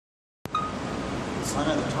Sign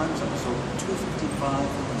of the Times, episode 255,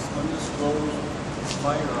 is undisclosed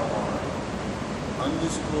fire alarm.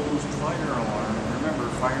 Undisclosed fire alarm. And remember,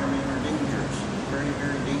 firemen are dangerous. Very,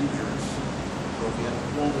 very dangerous. So if you have to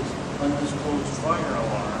pull this undisclosed fire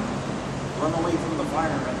alarm, run away from the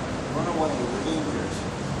firemen. Run away. They're dangerous.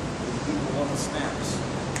 These people love the snaps.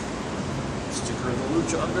 Sticker of the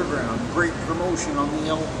Lucha Underground. Great promotion on the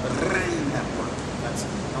El Rey Network. That's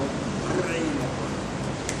El Rey Network.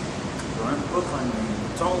 I'm Brooklyn.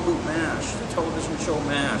 It's all about MASH, the television show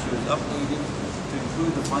MASH. It was updated to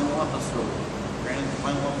include the final episode. Granted, the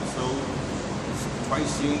final episode is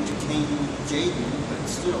twice the age of King Jaden, but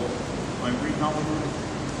still, I'm re-Hollywood.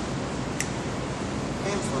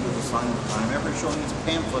 Pamphlet is a sign of the time. Every show needs a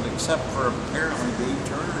pamphlet except for apparently Dave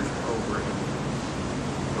Turner's program.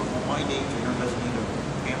 So why Dave Turner doesn't need a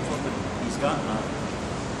pamphlet, but he's got none.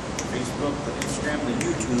 Facebook, the Instagram, the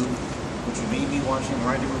YouTube, which you may be watching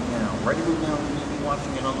right about now. Right about now, you may be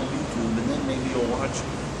watching it on the YouTube, and then maybe you'll watch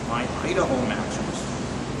my Idaho matches.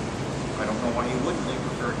 I don't know why you wouldn't. They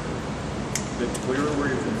prefer the Twitter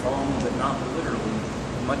where you can follow me, but not literally,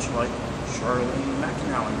 much like Charlene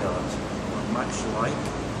McAnally does, or much like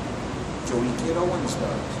Joey Kid Owens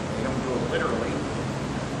does. They don't do it literally.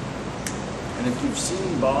 And if you've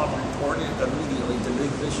seen Bob report it immediately to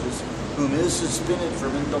Big Vicious, whom is suspended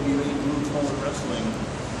from NWA Blue Collar Wrestling,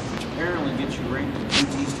 apparently gets you ranked in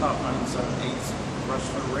QT's top 978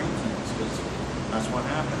 wrestler rankings, because that's what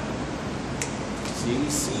happened.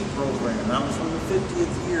 CAC program, that was from the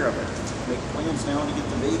 50th year of it. Make plans now to get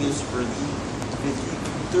to Vegas for the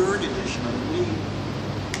 53rd edition, I believe.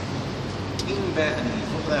 Team Baddies,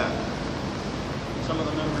 look at that. Some of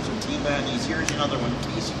the members of Team Baddies. Here's another one,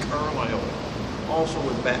 Casey Carlisle, also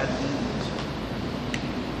with Bad Knees.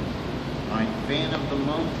 My fan of the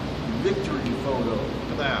month victory photo,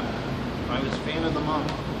 look at that. I was fan of the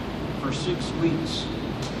month for 6 weeks.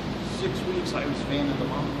 6 weeks I was fan of the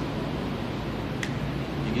month.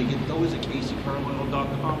 You can get those at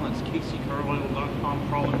CaseyCarlisle.com. That's CaseyCarlisle.com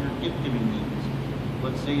for all of your gift giving needs.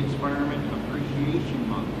 Let's say it's Firemen Appreciation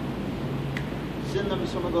Month. Send them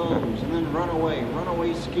some of those and then run away. Run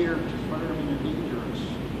away scared because firemen are dangerous.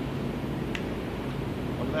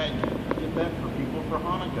 Look at that. Get that for people for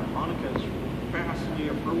Hanukkah. Hanukkah is fastly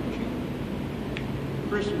approaching.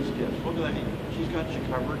 Christmas gifts, look at that. She's got you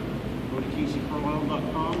covered. Go to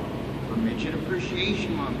CaseyCarlisle.com for Midget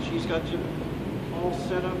Appreciation Month. She's got you all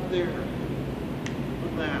set up there.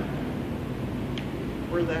 Look at that.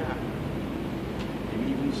 Wear that.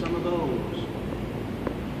 Maybe even some of those.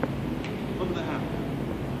 Look at that.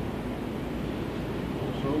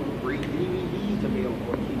 Also, great DVDs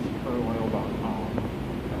available at CaseyCarlisle.com.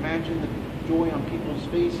 Imagine the joy on people's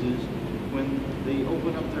faces when they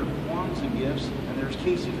open up their Kwanzaa gifts and there's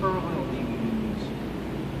Casey Carlisle DVDs.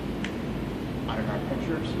 I got a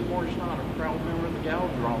picture of Seymour Schnott, a proud member of the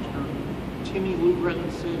Gouge roster. Timmy Lou Retton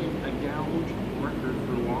setting a Gouge record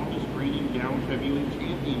for longest reigning Gouge heavyweight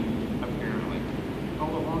champion, apparently.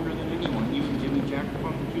 Held it longer than anyone, even Jimmy Jack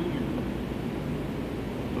Funk Jr.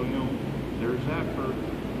 So, you know, there's that for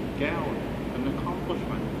Gouge, an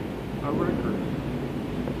accomplishment, a record.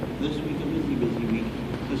 This week, a busy week.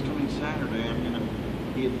 This coming Saturday, I'm going to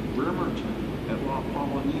be at Bremerton at La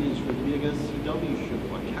Polonitas for the big SCW show.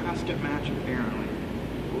 A casket match, apparently.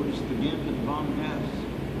 Otis the Gambit Von Ness.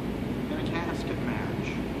 And a casket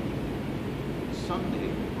match. Sunday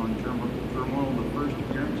on Turmoil, the first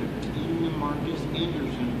appearance of King Marcus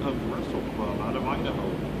Anderson of Wrestle Club out of Idaho.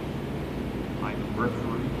 I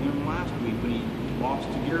refereed him last week when he lost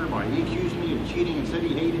to Garibay. He accused me of cheating and said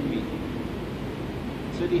he hated me.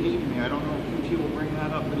 He hated me. I don't know if QT will bring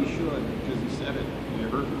that up, but he should, because he said it. It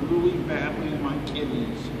hurt really badly in my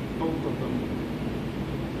kidneys. Both of them.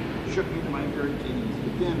 Shook me to my very kidneys.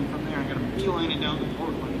 But then, from there, I'm going to beeline it down to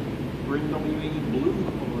Portland for NWA Blue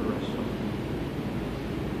Collar Wrestling.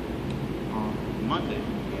 On Monday,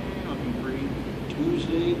 I'll be free.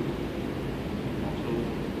 Tuesday, also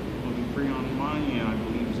looking free on Monday. I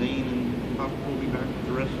believe Zane and Puck will be back with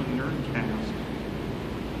the Wrestling Nerdcast.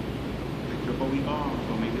 A week off,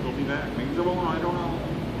 so maybe they'll be back. Maybe they won't. I don't know.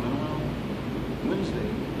 Wednesday,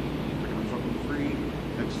 I'm fucking free.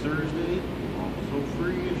 Next Thursday, also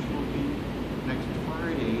free-ish looking. Next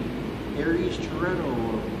Friday, Aries Toretto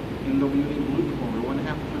of NWA Blue Collar, one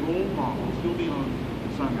half of the gold models. He'll be on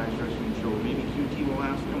the Sun Guys Wrestling Show. Maybe QT will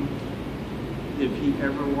ask him if he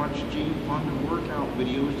ever watched Jane Fonda workout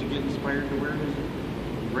videos to get inspired to wear his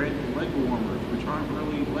red leg warmers, which aren't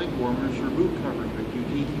really leg warmers or boot covers, but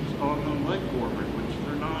QT keeps calling them leg warmers, which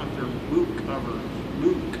they're not. They're boot covers.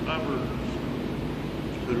 Boot covers.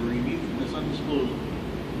 Just put a review from this undisclosed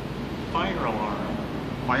fire alarm.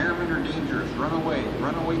 Firemen are dangerous. Run away.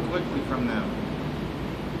 Run away quickly from them.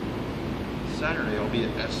 Saturday, I'll be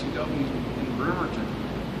at SCW in Bremerton.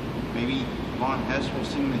 Maybe Von Hess will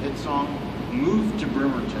sing the hit song "Move to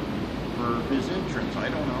Bremerton" for his entrance. I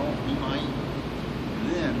don't know. He might.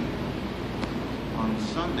 Then, on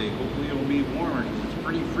Sunday, hopefully it'll be warmer because it's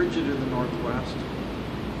pretty frigid in the Northwest.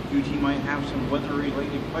 QT might have some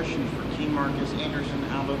weather-related questions for King Marcus Anderson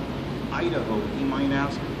out of Idaho. He might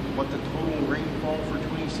ask what the total rainfall for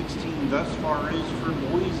 2016 thus far is for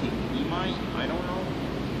Boise. He might. I don't know.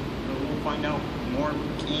 We'll find out more.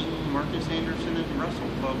 King, Marcus Anderson, and Russell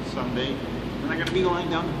Club Sunday. And I'm going to be lying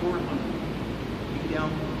down to Portland. Be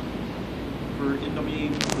down for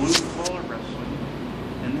NWA Blue Collar Wrestling.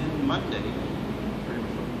 And then Monday, pretty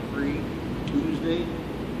much free. Tuesday,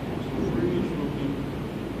 also free.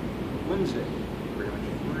 Wednesday, pretty much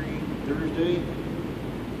free. Thursday,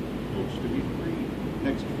 looks to be free.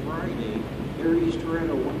 Next Friday, Aries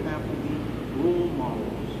Toretto, one half of the Role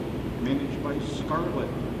Models, managed by Scarlett.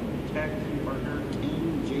 Tag team partner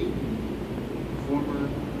Ken Jayden, former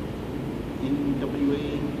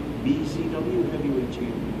NWA BCW heavyweight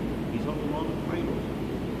champion. He's held a lot of titles.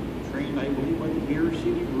 Trained, I believe, by the Beer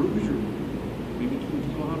City Bruiser. Maybe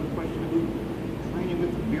QT will have a question about training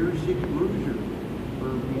with the Beer City Bruiser.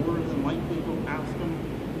 Or more than likely, he'll ask him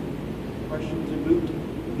questions about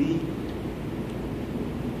the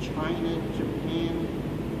China-Japan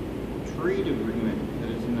trade agreement